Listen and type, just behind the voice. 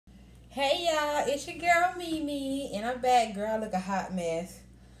Hey y'all, it's your girl Mimi, and I'm back. Girl, I look a hot mess.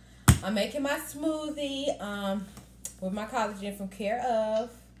 I'm making my smoothie with my collagen from Care of.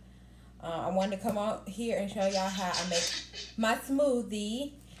 I wanted to come out here and show y'all how I make my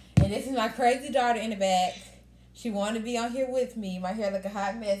smoothie. And this is my crazy daughter in the back. She wanted to be on here with me. My hair look a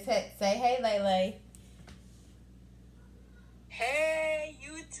hot mess. Say hey, Lele. Hey,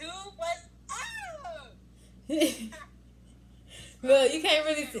 YouTube, what's up? Look, you can't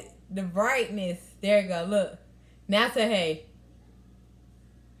really see the brightness. There you go. Look. Now say hey.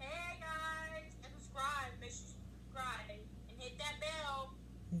 Hey, guys. And subscribe. Make sure you subscribe. And hit that bell.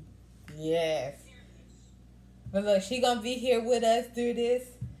 Yes. But look, she gonna be here with us through this.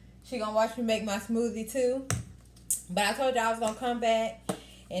 She gonna watch me make my smoothie too. But I told y'all I was gonna come back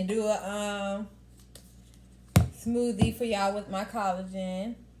and do a smoothie for y'all with my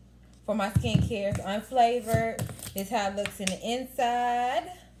collagen for my skincare. It's unflavored. This is how it looks in the inside.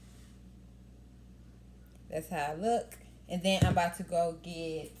 That's how it look. And then I'm about to go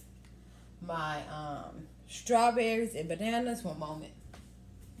get my strawberries and bananas. One moment.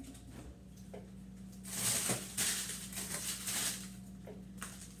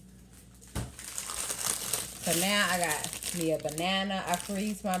 So now I got me a banana. I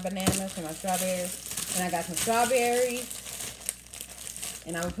freeze my bananas and my strawberries. And I got some strawberries.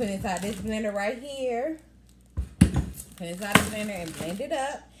 And I'm going to put it inside this blender right here. Put it inside the blender and blend it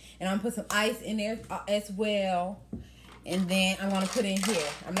up. And I'm going to put some ice in there as well. And then I'm going to put it in here.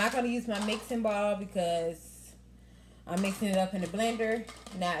 I'm not going to use my mixing bowl because I'm mixing it up in the blender.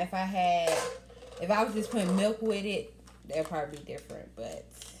 Now, if I was just putting milk with it, that would probably be different. But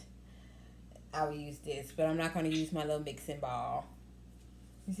I would use this. But I'm not going to use my little mixing bowl.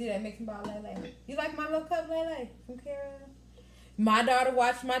 You see that mixing bowl, Lele? You like my little cup, Lele? From Cara? My daughter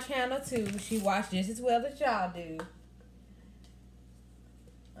watched my channel too. She watched just as well as y'all do.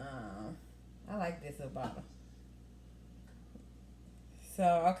 I like this little bottle. So,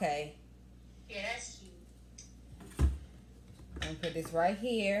 okay. Yeah, that's cute. I'm going to put this right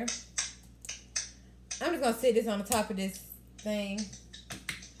here. I'm just going to sit this on the top of this thing.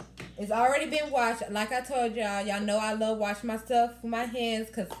 It's already been washed. Like I told y'all, y'all know I love washing my stuff with my hands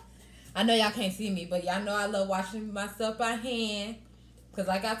because I know y'all can't see me, but y'all know I love washing my stuff by hand because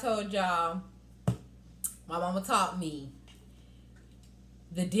like I told y'all, my mama taught me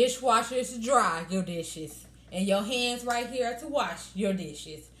the dishwasher is to dry your dishes and your hands right here to wash your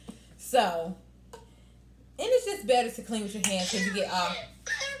dishes. So, and it's just better to clean with your hands because you get off.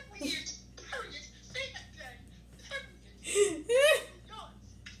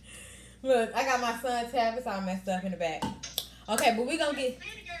 Look, I got my son's tablets all messed up in the back. Okay, but we gonna get...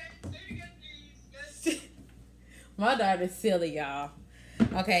 My daughter's silly, y'all.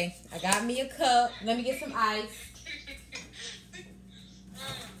 Okay, I got me a cup. Let me get some ice.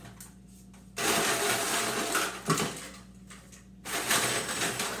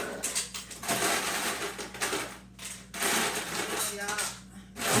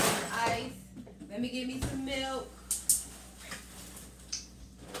 Ice. Let me get me some milk.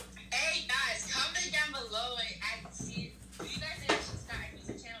 Hey, guys, comment down below and I can see. Do you guys actually start a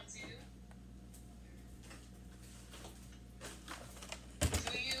YouTube channel too?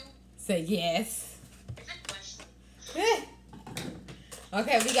 Do you? Say yes. It's a question.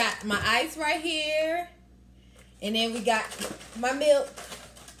 Okay, we got my ice right here. And then we got my milk.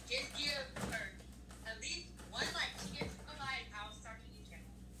 Just give her at least one like. She gets a like, I'll start a new channel.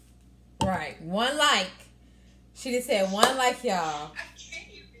 Right. One like. She just said one like, y'all. I can't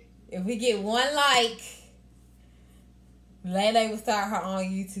even. If we get one like, Lele will start her own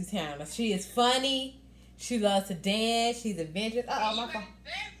YouTube channel. She is funny. She loves to dance. She's adventurous. Uh-oh, my phone.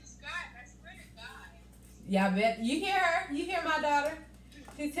 Subscribe, I swear to God. Y'all bet. You hear her? You hear my daughter?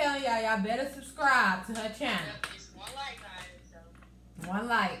 She's telling y'all better subscribe to her channel. It's one like, guys. So. One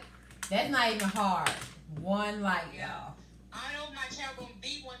like. That's not even hard. One like, y'all. I don't know if my channel gonna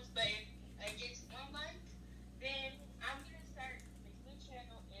be once, but if I get one like, then I'm gonna start making a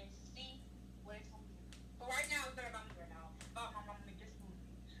channel and see what it's gonna be. But right now, it's not about me right now. It's about my mom make this movie.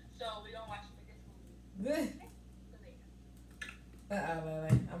 So we don't watch her make this movie. Uh-oh,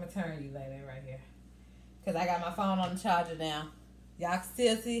 Lele. I'm going to turn you, Lele, right here. Because I got my phone on the charger now. Y'all can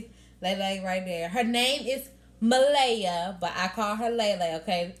still see Lele right there. Her name is Malaya, but I call her Lele,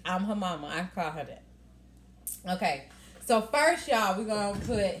 okay? I'm her mama. I call her that. Okay. So first, y'all, we're going to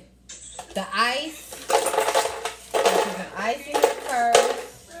put the ice. Put the ice in here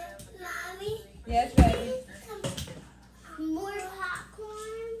first. Mommy? Yes, baby? More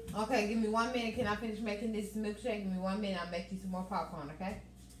popcorn? Okay, give me 1 minute. Can I finish making this milkshake? Give me 1 minute. I'll make you some more popcorn, okay?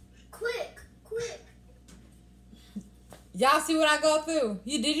 Quick, quick. Y'all see what I go through?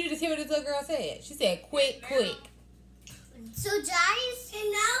 Did you just hear what this little girl said? She said, quick. So Johnny's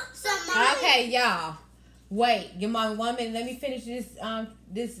some. Okay, y'all. Wait, give mom 1 minute. Let me finish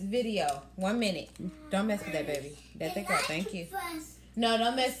this video. 1 minute. Don't mess with that, baby. That's it, girl. Thank you. No,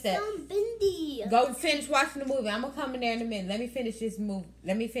 don't mess that. Go finish watching the movie. I'm gonna come in there in a minute. Let me finish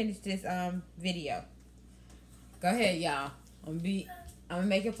this video. Go ahead, y'all. I'm gonna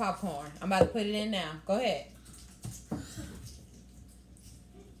make your popcorn. I'm about to put it in now. Go ahead.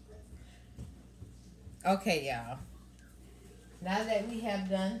 Okay, y'all. Now that we have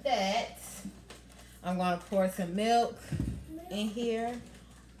done that, I'm going to pour some milk in here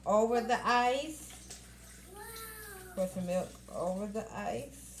over the ice. Wow. Pour some milk over the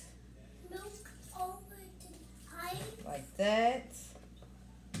ice. Milk over the ice. Like that.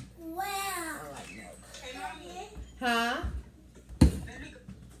 Wow. I like milk. Hey, mommy. Huh? I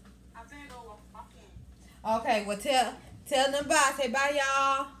think go walking. Okay, well tell them bye. Say bye,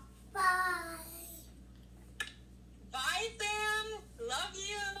 y'all. Bye. Bye, Sam. Love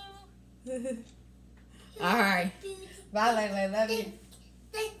you. All right. Bye, Layla. Love you.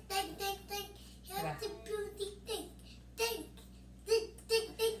 Think.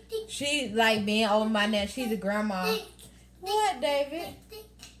 She like being over my neck. She's a grandma. What, David?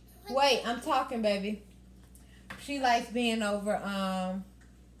 Wait, I'm talking, baby. She likes being over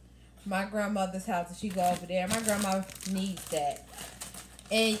my grandmother's house, and she go over there. My grandma needs that.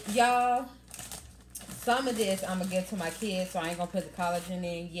 And y'all, some of this I'm gonna give to my kids, so I ain't gonna put the collagen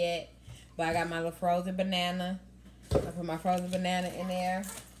in yet. But I got my little frozen banana. I put my frozen banana in there.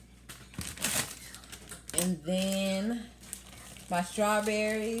 And then my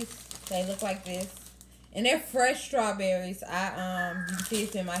strawberries. They look like this. And they're fresh strawberries. You can see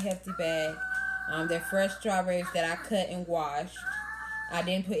it's in my hefty bag. They're fresh strawberries that I cut and washed. I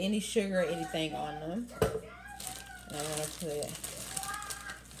didn't put any sugar or anything on them. And I'm gonna put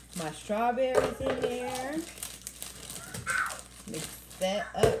my strawberries in there. Mix that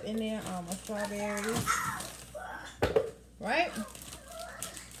up in there, all my strawberries. Right?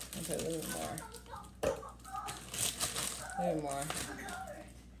 I'll put a little more. A little more.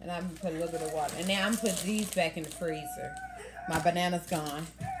 And I'm gonna put a little bit of water. And now I'm gonna put these back in the freezer. My banana's gone.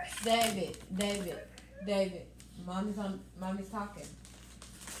 David. Mommy's talking.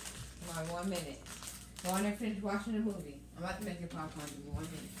 Come on, 1 minute. Go on and finish watching the movie. I'm about to make your popcorn in 1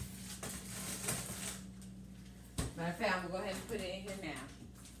 minute. Matter of fact, I'm gonna go ahead and put it in here now.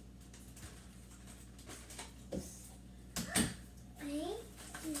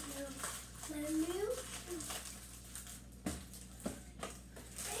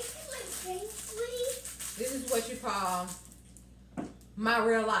 This is what you call my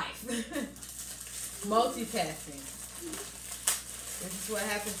real life. Multitasking. This is what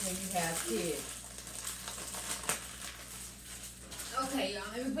happens when you have kids. Okay,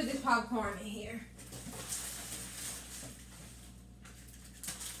 y'all, let me put this popcorn in here.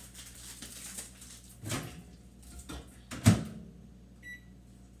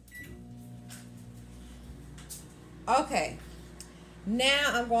 Okay,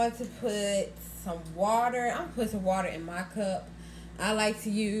 now I'm going to put some water. I'm going to put some water in my cup. I like to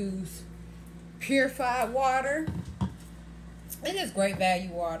use purified water. It's just great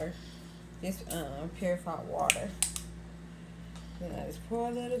value water. This purified water. Then I just pour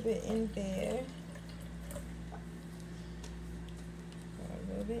a little bit in there. Pour a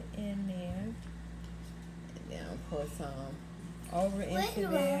little bit in there. And then I'll pour some over into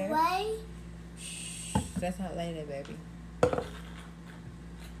there. Shh, that's not laying there, baby.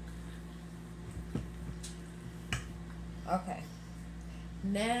 Okay.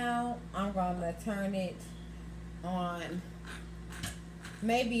 Now I'm gonna turn it on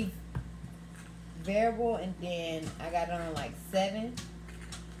maybe variable, and then I got it on like 7.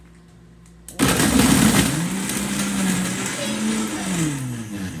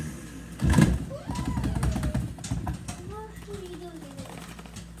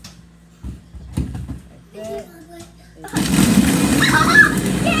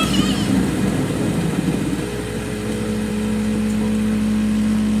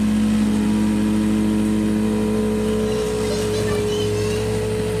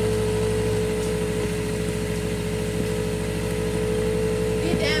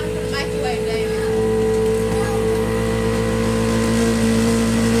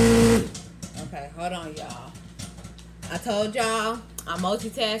 Told y'all I'm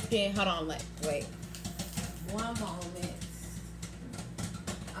multitasking. Hold on, wait. 1 moment.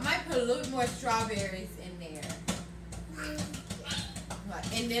 I might put a little bit more strawberries in there.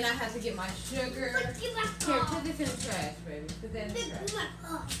 And then I have to get my sugar. Here, put this in the trash, baby. Put that in the trash.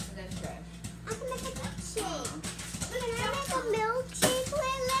 Put that in the trash. I'm gonna make a cupcake. Can I make a milkshake,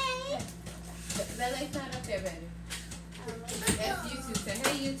 Lele? Lele's not up there, baby. That's YouTube. Say,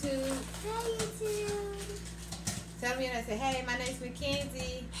 hey, YouTube. Hey, YouTube. Tell me and I say, hey, my name's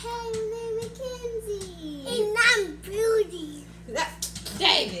Mackenzie. Hey, my name is Kenzie. And I'm Beauty.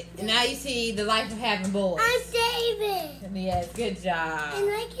 David. And now you see the life of having boys. I'm David. Yes, good job. And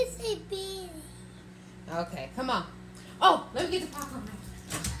I can say Baby. Okay, come on. Oh, let me get the popcorn now.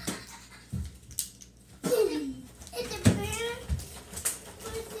 It's a bear.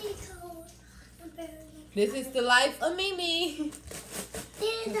 What's it called? A bear. This is the life of Mimi.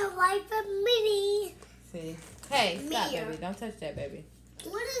 This is the life of Minnie. See? Hey, stop, Mia. baby. Don't touch that, baby.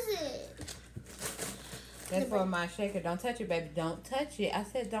 What is it? That's for my shaker. Don't touch it, baby. Don't touch it. I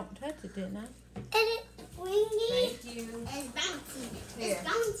said don't touch it, didn't I? And it's wingy. Thank you. It's bouncy. Here. It's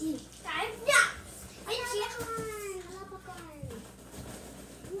bouncy. I'm nuts. It's popcorn. I love popcorn.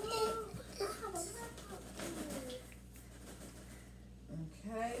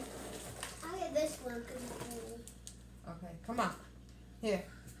 Okay. I'll get this one because it's cool. Okay, come on. Here.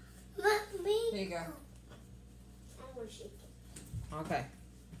 Me? Here you go. I want to shake it. Okay.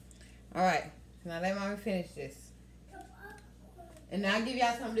 All right. Now let mommy finish this. And now I'll give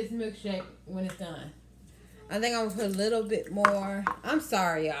y'all some of this milkshake when it's done. I think I'm going to put a little bit more. I'm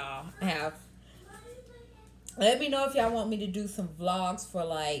sorry, y'all. Let me know if y'all want me to do some vlogs for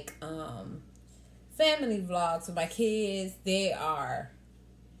like family vlogs with my kids. They are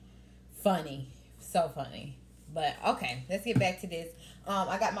funny. So funny. But okay, let's get back to this.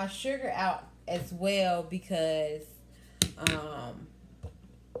 I got my sugar out as well because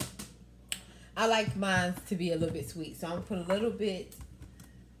I like mine to be a little bit sweet. So I'm gonna put a little bit.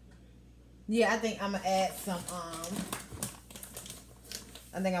 Yeah, I think I'm gonna add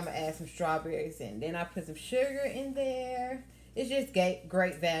some strawberries in. Then I put some sugar in there. It's just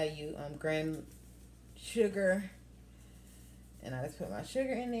great value, gram sugar. And I just put my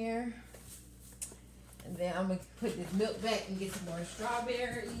sugar in there. And then I'm gonna put this milk back and get some more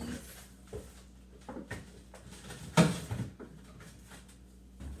strawberries.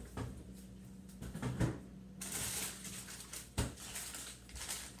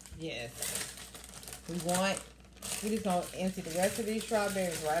 Yes. We're just gonna empty the rest of these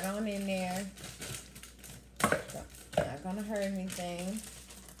strawberries right on in there. Not gonna hurt anything.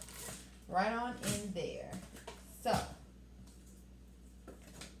 Right on in there. So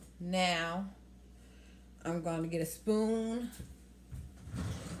now I'm gonna get a spoon.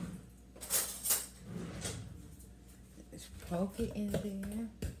 Just poke it in there.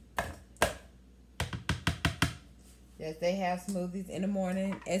 Yes, they have smoothies in the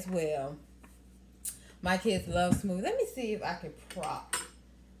morning as well. My kids love smoothies. Let me see if I can prop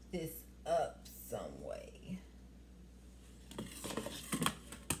this up some way.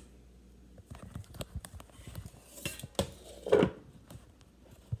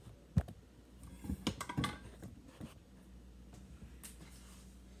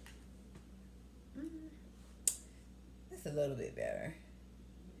 That's a little bit better.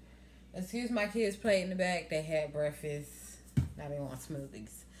 Excuse my kids' plate in the back. They had breakfast. Now they want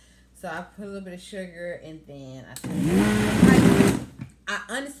smoothies. So I put a little bit of sugar and then I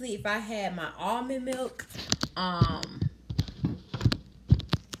honestly, if I had my almond milk, I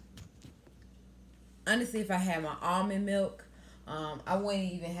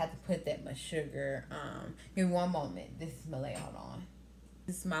wouldn't even have to put that much sugar. Give me one moment. This is my layout on.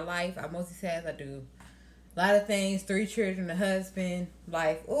 This is my life. I mostly says I do a lot of things. 3 children, a husband,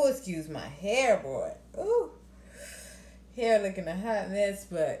 life. Oh, excuse my hair, boy. Ooh, hair looking a hot mess,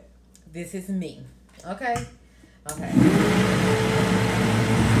 but this is me. Okay? Okay.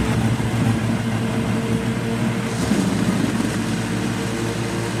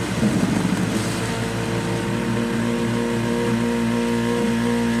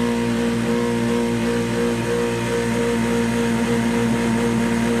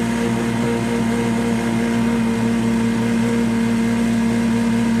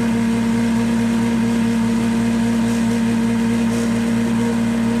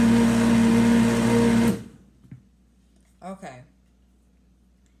 Okay.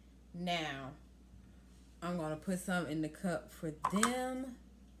 Now, I'm going to put some in the cup for them.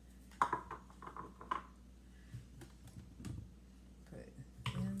 Put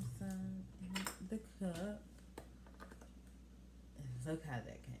them some in the cup. And look how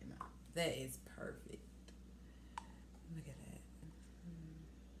that came out. That is perfect. Look at that.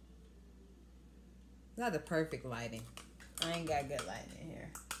 Not the perfect lighting. I ain't got good lighting in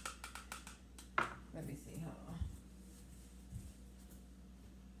here. Let me see. Hold on.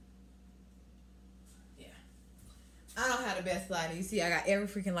 I don't have the best lighting. You see, I got every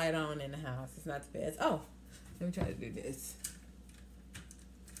freaking light on in the house. It's not the best. Oh, Let me try to do this.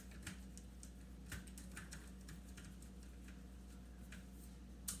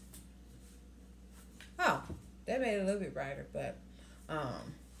 Oh, that made it a little bit brighter, but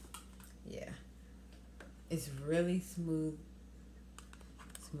yeah, it's really smoothie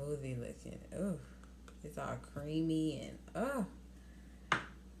looking. Oh, it's all creamy and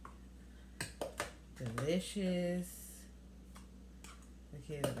delicious. The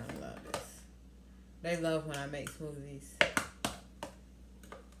kids are gonna love this. They love when I make smoothies.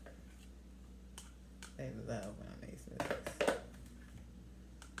 They love when I make smoothies.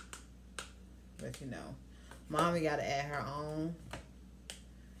 But you know, Mommy got to add her own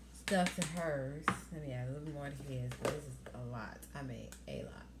stuff to hers. Let me add a little more to his. But this is a lot. I made a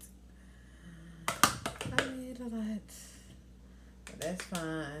lot. But that's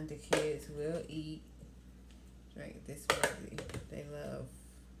fine. The kids will eat. Drink this smoothie. They love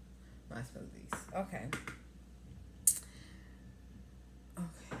my smoothies. Okay. I'm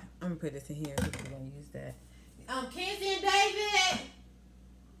gonna put this in here because we're gonna use that. Kenzie and David.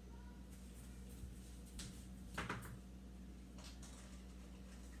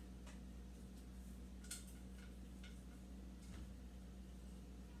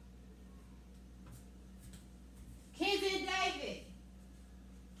 Kenzie and David.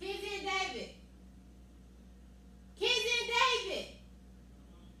 Kenzie and David. Kenzie and David.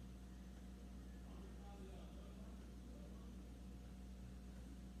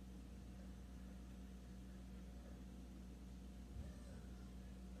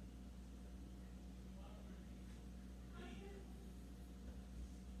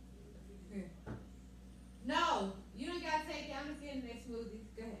 No, you don't gotta take it. I'm just getting that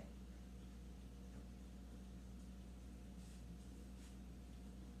smoothies. Go ahead.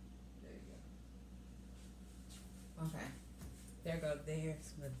 There you go. Okay. There goes their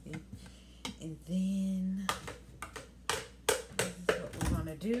smoothie. And then this is what we're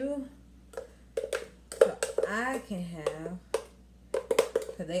gonna do. So I can have,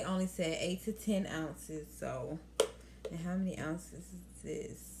 because they only said 8 to 10 ounces. So, and how many ounces is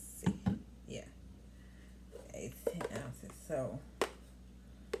this? Yeah. 8 to 10 ounces. So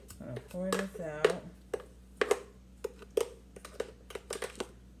I'm gonna pour this out.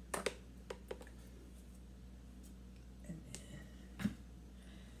 And then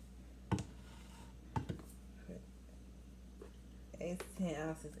put 8 to 10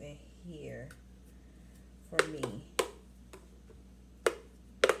 ounces in here for me.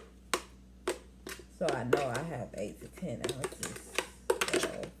 So I know I have 8 to 10 ounces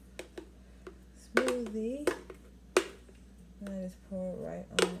of smoothie. I just pour it right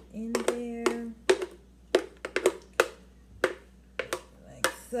on in there, like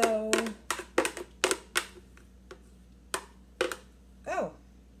so. Oh,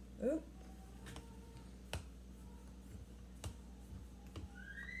 oop.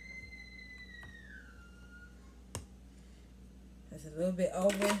 That's a little bit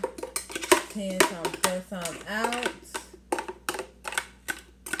over 10, so I'm pour some out.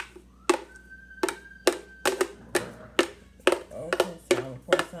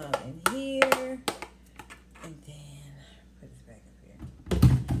 In here, and then put this back up here,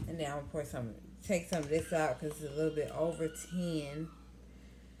 and then I'm gonna pour some, take some of this out because it's a little bit over 10.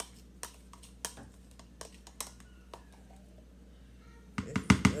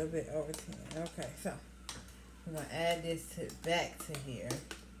 It's a little bit over 10. Okay, so I'm gonna add this back to here,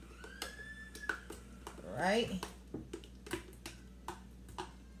 right?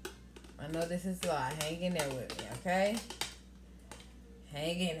 I know this is a lot. Hang in there with me, okay?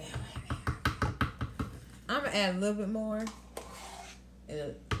 Hang in there. I'm gonna add a little bit more.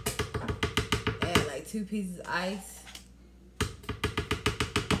 It'll add like 2 pieces of ice.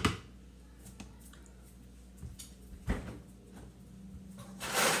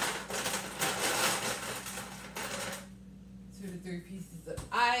 Two to 3 pieces of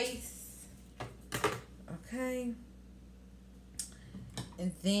ice. Okay.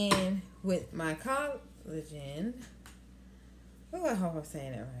 And then with my collagen. Oh, I hope I'm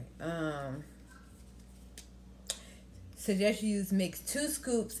saying that right. Suggest you mix 2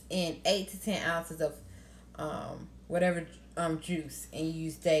 scoops in 8 to 10 ounces of whatever juice and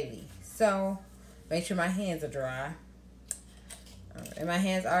use daily. So make sure my hands are dry. And my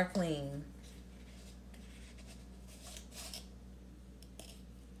hands are clean.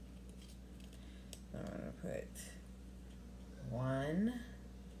 I'm gonna put 1.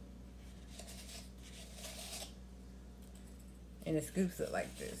 And the scoops look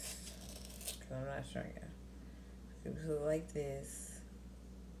like this. Because I'm not showing you. Scoops look like this.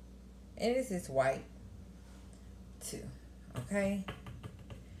 And this is white too. Okay?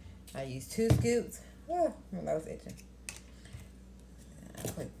 I use 2 scoops. Oh, my nose itching. I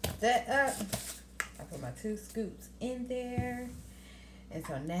put that up. I put my 2 scoops in there. And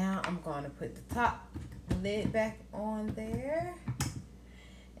so now I'm going to put the top lid back on there.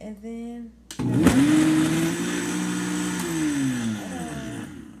 And then...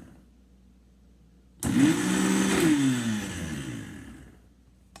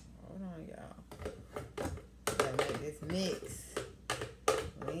 hold on, y'all. Gotta make this mix.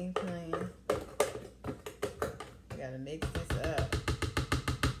 We ain't playing. Gotta mix this up.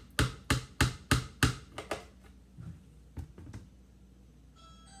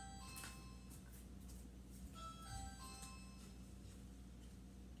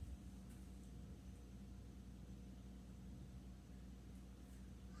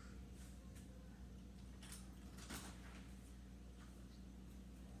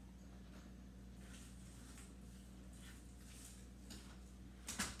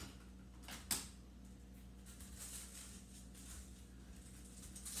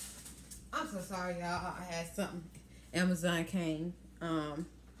 I'm so sorry, y'all. I had something. Amazon came. No,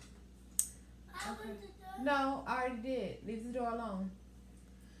 I already did. Leave the door alone.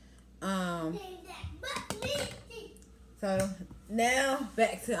 So now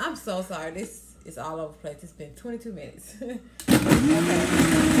back to. I'm so sorry. This is all over the place. It's been 22 minutes.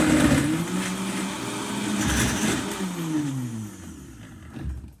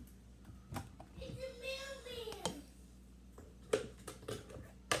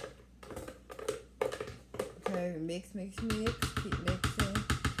 Okay, mix. Keep mixing.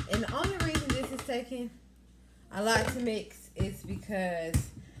 And the only reason this is taking a lot to mix is because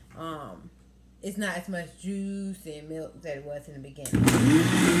it's not as much juice and milk that it was in the beginning.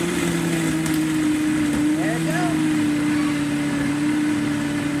 There we go.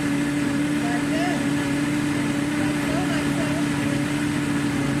 Like that.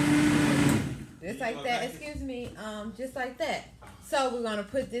 Just like that. Excuse me. Just like that. So we're gonna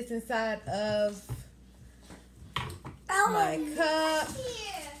put this inside of my cup.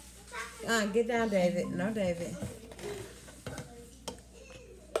 Get down, David. No, David.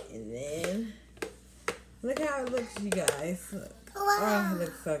 And then look how it looks, you guys. Look. Oh, it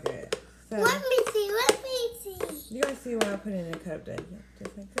looks so good. So, let me see. You're gonna see what I put in the cup, David.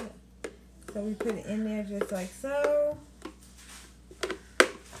 Just like that. So we put it in there just like so.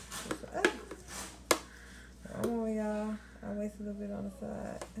 One more, y'all. I waste a little bit on the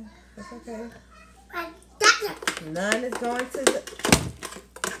side. That's okay. None is going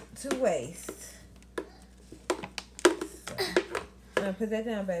to waste. So, now put that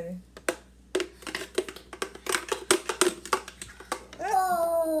down, baby.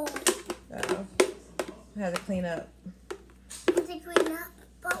 Oh. Uh-oh. I have to clean up.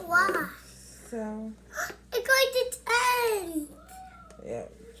 But why? So. It's going to turn.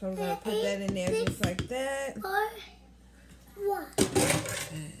 Yep. So we're going to put that in there just like that. Or what?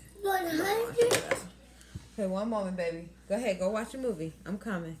 100? Okay, one moment, baby. Go ahead. Go watch a movie. I'm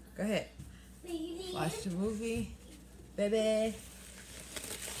coming. Go ahead. Watch the movie, baby.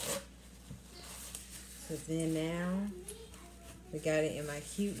 So then now, we got it in my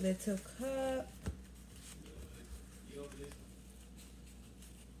cute little cup.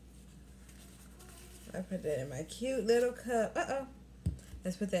 I put that in my cute little cup. Uh-oh.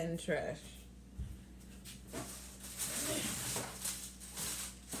 Let's put that in the trash.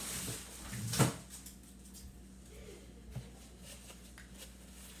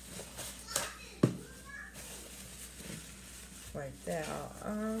 Like that.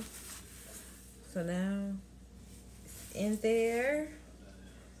 So now it's in there.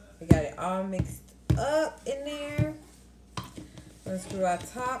 We got it all mixed up in there. Let's screw our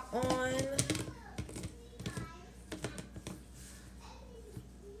top on.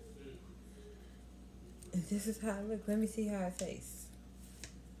 And this is how it looks. Let me see how it tastes.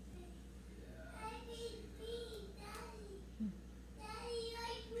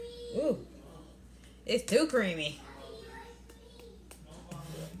 Ooh, it's too creamy.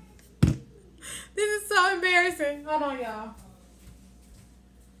 This is so embarrassing. Hold on, y'all.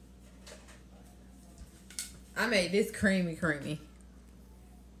 I made this creamy.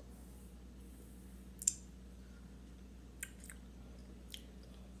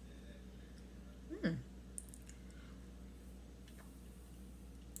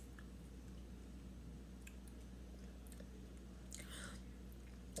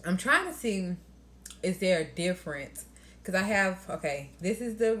 I'm trying to see, is there a difference? Because I have, okay, this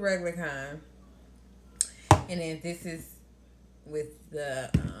is the regular kind. And then this is with the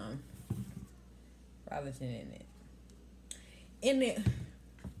collagen in it.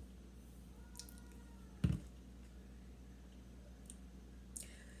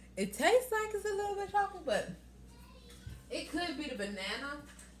 It tastes like it's a little bit chocolate, but it could be the banana.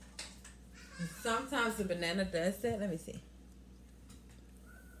 Sometimes the banana does that. Let me see.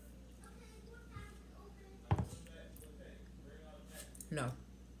 No,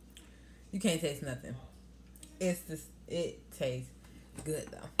 you can't taste nothing. It tastes good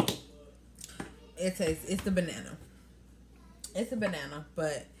though. It's the banana. It's a banana,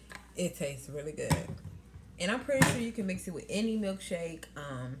 but it tastes really good. And I'm pretty sure you can mix it with any milkshake.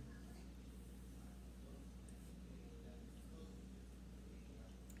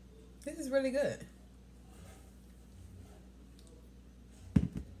 This is really good.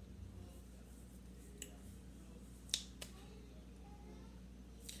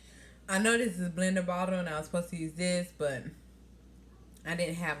 I know this is a blender bottle and I was supposed to use this, but I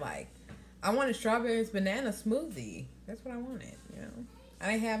didn't have I wanted strawberries banana smoothie. That's what I wanted, you know.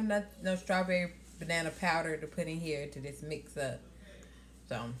 I didn't have no strawberry banana powder to put in here to just mix up.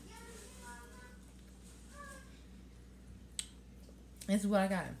 So this is what I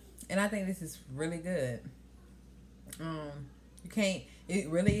got. And I think this is really good. It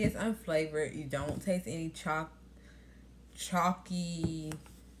really is unflavored. You don't taste any chalky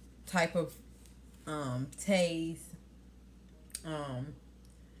type of taste.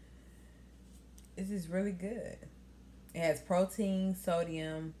 This is really good. It has protein,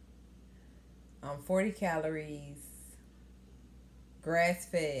 sodium, 40 calories, grass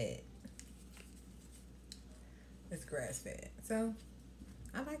fed. It's grass fed. So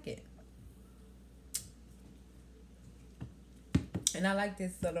I like it. And I like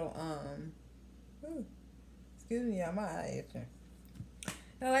this little excuse me, I'm eye itching.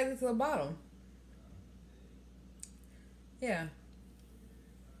 And I like this little bottle. Yeah.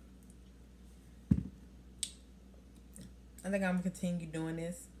 I think I'm gonna continue doing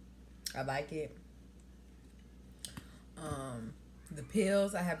this. I like it. The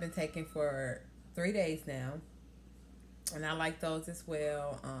pills I have been taking for 3 days now, and I like those as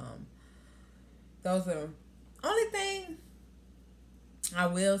well. Those are only thing I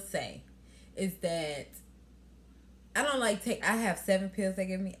will say is that I don't like I have 7 pills they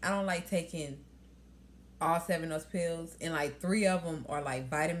give me. I don't like taking all 7 of those pills, and 3 of them are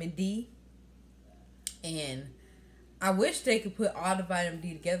vitamin D, and I wish they could put all the vitamin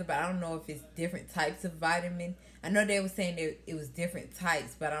D together, but I don't know if it's different types of vitamin. I know they were saying that it was different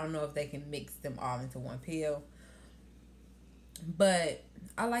types, but I don't know if they can mix them all into one pill. But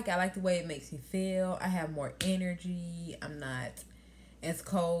I like the way it makes me feel. I have more energy. I'm not as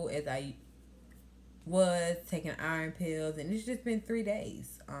cold as I was taking iron pills, and it's just been 3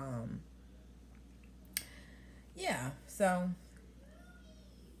 days. Yeah, so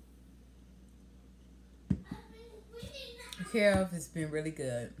care of has been really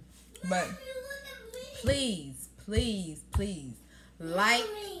good. But please like.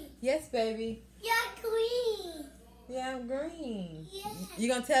 Yes, baby. Yeah, green. Yeah, I'm green. Yes. You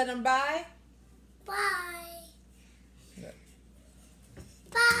gonna tell them bye? Bye. Yeah.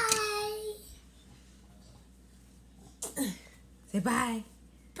 Bye. Say bye.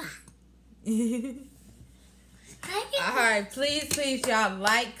 Bye. Alright, please, y'all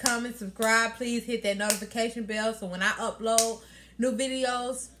like, comment, subscribe. Please hit that notification bell so when I upload new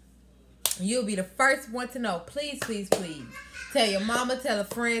videos, you'll be the first one to know. Please. Tell your mama, tell a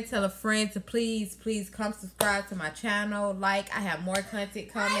friend to please come subscribe to my channel. I have more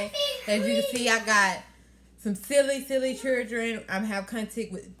content coming. As you can see, I got some silly children. I have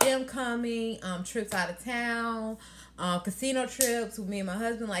content with them coming. Trips out of town. Casino trips with me and my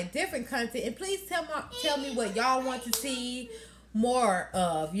husband, different content. And please tell me what y'all want to see more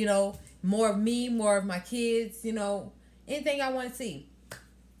of, more of me, more of my kids, anything I want to see.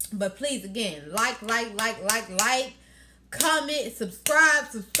 But please, again, like, comment, subscribe.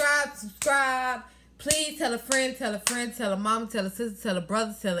 Please tell a friend, tell a mama, tell a sister, tell a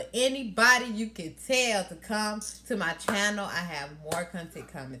brother, tell anybody you can tell to come to my channel. I have more content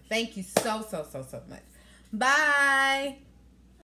coming. Thank you so much. Bye.